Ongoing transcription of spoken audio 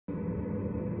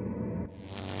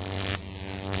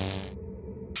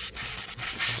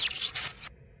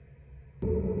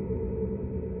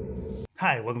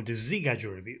Hi, welcome to Z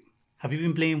Gadget Review. Have you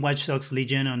been playing Watch Dogs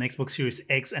Legion on Xbox Series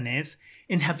X and S?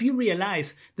 And have you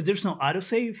realized that there's no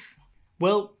autosave?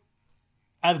 Well,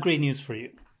 I have great news for you.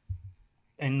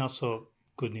 And not so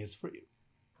good news for you.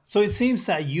 So it seems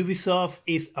that Ubisoft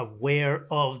is aware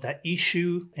of the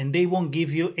issue and they won't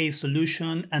give you a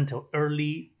solution until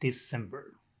early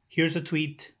December. Here's a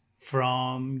tweet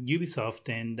from Ubisoft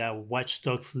and the Watch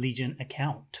Dogs Legion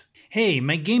account. Hey,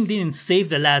 my game didn't save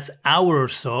the last hour or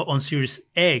so on Series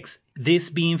X. This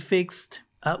being fixed?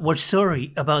 We're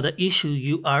sorry about the issue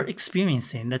you are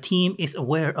experiencing. The team is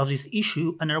aware of this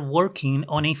issue and are working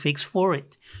on a fix for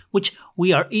it, which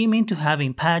we are aiming to have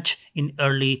in patch in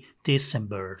early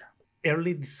December.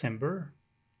 Early December?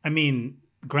 I mean,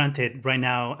 granted, right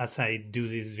now as I do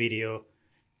this video,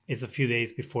 it's a few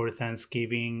days before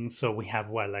Thanksgiving, so we have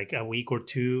what, like a week or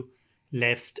two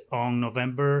left on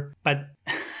November, but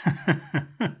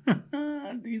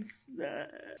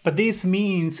this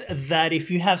means that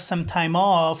if you have some time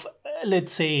off,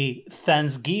 let's say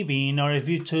Thanksgiving, or if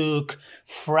you took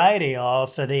Friday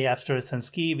off, the day after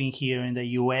Thanksgiving here in the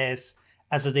US,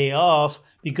 as a day off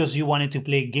because you wanted to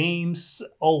play games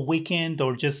all weekend,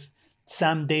 or just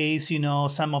some days, you know,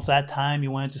 some of that time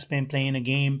you wanted to spend playing a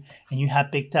game, and you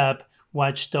have picked up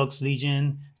Watch Dogs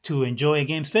Legion to enjoy a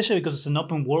game, especially because it's an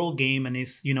open world game and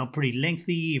it's, you know, pretty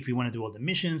lengthy if you want to do all the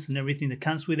missions and everything that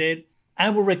comes with it,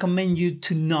 I would recommend you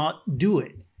to not do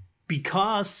it,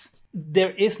 because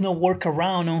there is no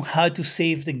workaround on how to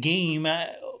save the game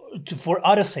for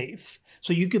autosave.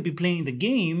 So you could be playing the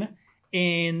game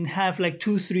and have like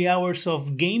 2-3 hours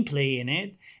of gameplay in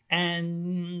it,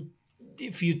 and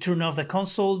if you turn off the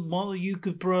console, well, you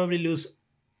could probably lose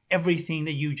everything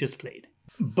that you just played.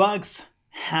 Bugs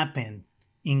happen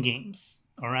in games,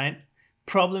 all right?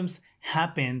 Problems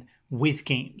happen with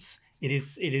games. It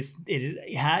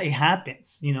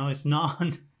happens. You know, it's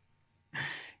not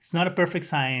a perfect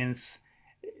science.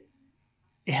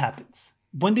 It happens.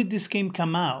 When did this game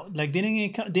come out? Like,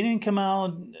 didn't it come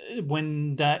out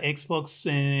when the Xbox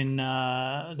and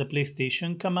the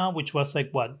PlayStation come out, which was like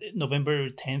what,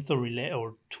 November 10th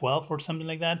or 12th or something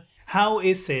like that? How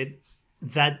is it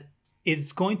that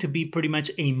it's going to be pretty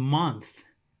much a month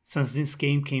since this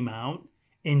game came out,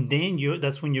 and then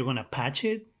that's when you're gonna patch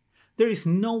it? There is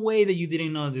no way that you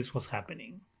didn't know this was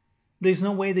happening. There's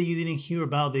no way that you didn't hear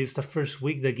about this the first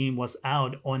week the game was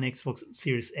out on Xbox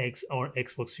Series X or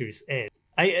Xbox Series S.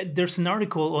 There's an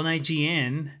article on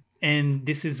IGN, and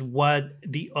this is what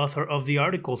the author of the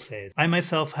article says. I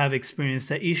myself have experienced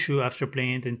the issue after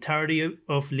playing the entirety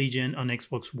of Legion on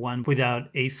Xbox One without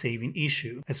a saving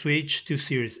issue. I switched to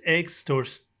Series X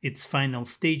towards its final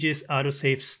stages.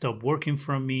 Autosave stopped working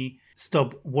from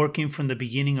the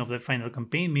beginning of the final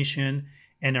campaign mission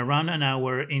and around an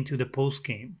hour into the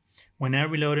post-game. When I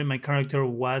reloaded, my character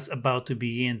was about to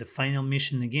begin the final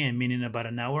mission again, meaning about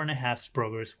an hour and a half's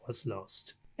progress was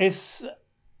lost. It's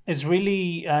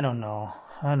really, I don't know.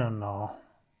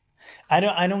 I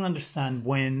don't understand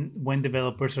when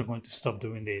developers are going to stop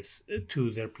doing this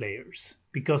to their players,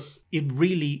 because it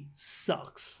really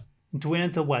sucks. To wait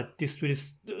until what? This tweet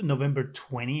is November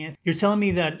 20th. You're telling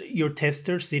me that your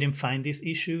testers didn't find this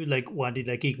issue? Like, what?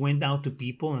 Like, it went out to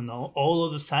people and all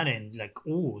of a sudden, like,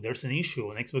 oh, there's an issue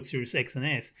on Xbox Series X and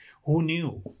S. Who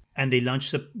knew? And they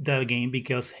launched the game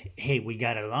because, hey, we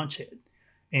gotta launch it.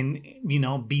 And, you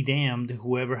know, be damned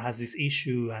whoever has this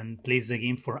issue and plays the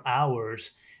game for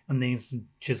hours and then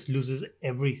just loses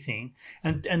everything.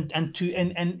 And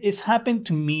it's happened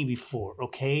to me before,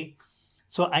 okay?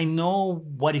 So I know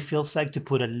what it feels like to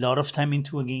put a lot of time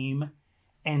into a game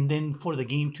and then for the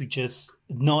game to just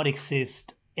not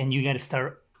exist and you got to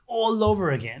start all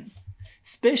over again,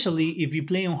 especially if you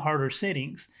play on harder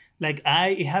settings. Like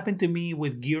it happened to me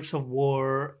with Gears of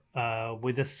War,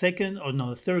 with the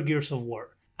third Gears of War.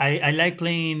 I like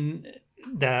playing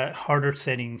the harder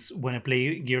settings when I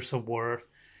play Gears of War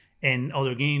and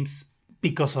other games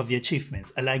because of the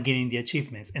achievements. I like getting the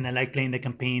achievements, and I like playing the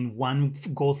campaign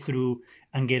go through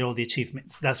and get all the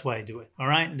achievements. That's why I do it. All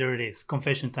right, there it is.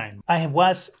 Confession time. I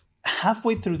was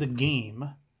halfway through the game,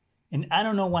 and I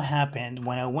don't know what happened.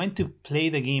 When I went to play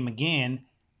the game again,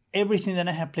 everything that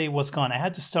I had played was gone. I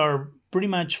had to start pretty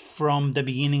much from the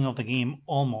beginning of the game,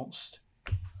 almost.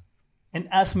 And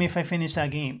ask me if I finished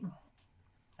that game.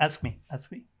 Ask me.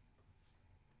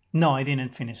 No, I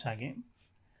didn't finish that game.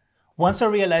 Once I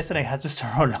realized that I had to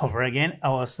start all over again, I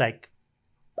was like,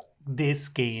 this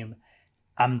game,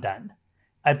 I'm done.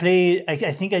 I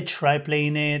think I tried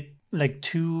playing it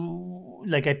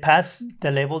I passed the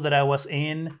level that I was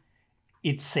in.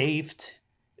 It saved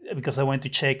because I went to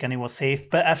check and it was saved.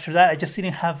 But after that, I just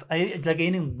didn't have, I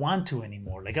didn't want to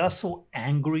anymore. Like, I was so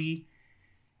angry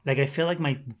Like, I feel like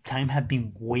my time had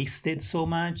been wasted so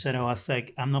much that I was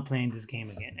like, I'm not playing this game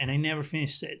again. And I never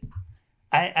finished it.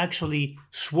 I actually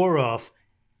swore off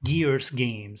Gears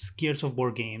of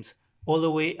War games, all the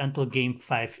way until Game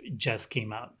 5 just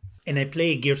came out. And I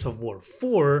played Gears of War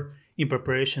 4 in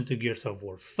preparation to Gears of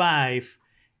War 5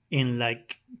 in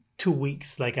like 2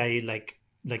 weeks. Like I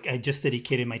just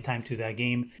dedicated my time to that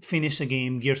game. Finished the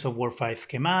game, Gears of War 5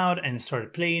 came out and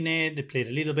started playing it. I played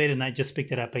a little bit and I just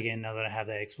picked it up again now that I have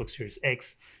the Xbox Series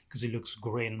X because it looks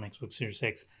great on Xbox Series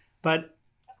X. But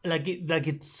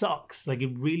it sucks. Like,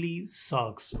 it really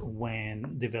sucks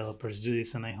when developers do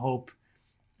this, and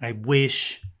I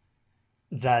wish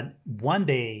that one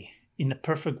day in a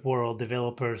perfect world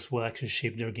developers will actually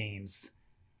ship their games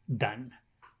done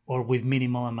or with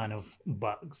minimal amount of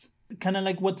bugs. Kind of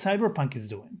like what Cyberpunk is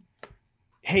doing.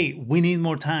 Hey, we need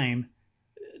more time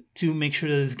to make sure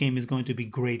that this game is going to be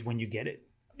great when you get it.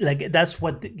 Like, that's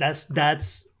what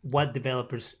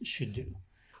developers should do.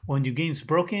 When your game's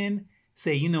broken,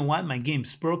 say, you know what, my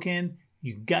game's broken.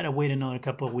 You gotta wait another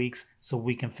couple of weeks so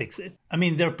we can fix it. I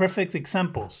mean, they're perfect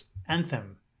examples.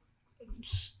 Anthem,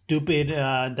 stupid,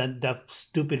 that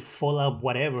stupid Fallout,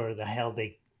 whatever the hell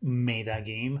they made that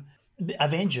game. The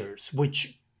Avengers,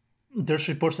 which there's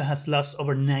reports that has lost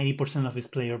over 90% of its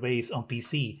player base on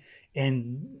PC,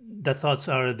 and the thoughts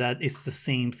are that it's the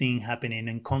same thing happening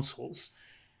in consoles.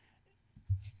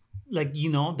 Like,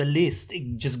 the list,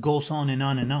 it just goes on and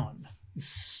on and on.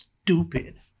 It's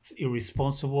stupid. It's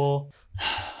irresponsible.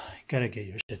 Gotta get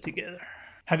your shit together.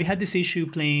 Have you had this issue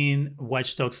playing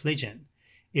Watch Dogs Legion?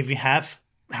 If you have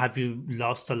you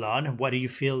lost a lot? What do you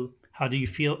feel? How do you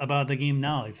feel about the game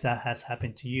now, if that has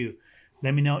happened to you?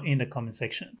 Let me know in the comment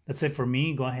section. That's it for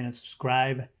me. Go ahead and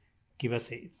subscribe. Give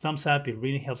us a thumbs up. It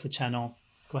really helps the channel.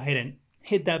 Go ahead and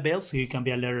hit that bell so you can be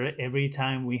alerted every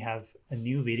time we have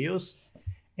new videos.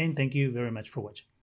 And thank you very much for watching.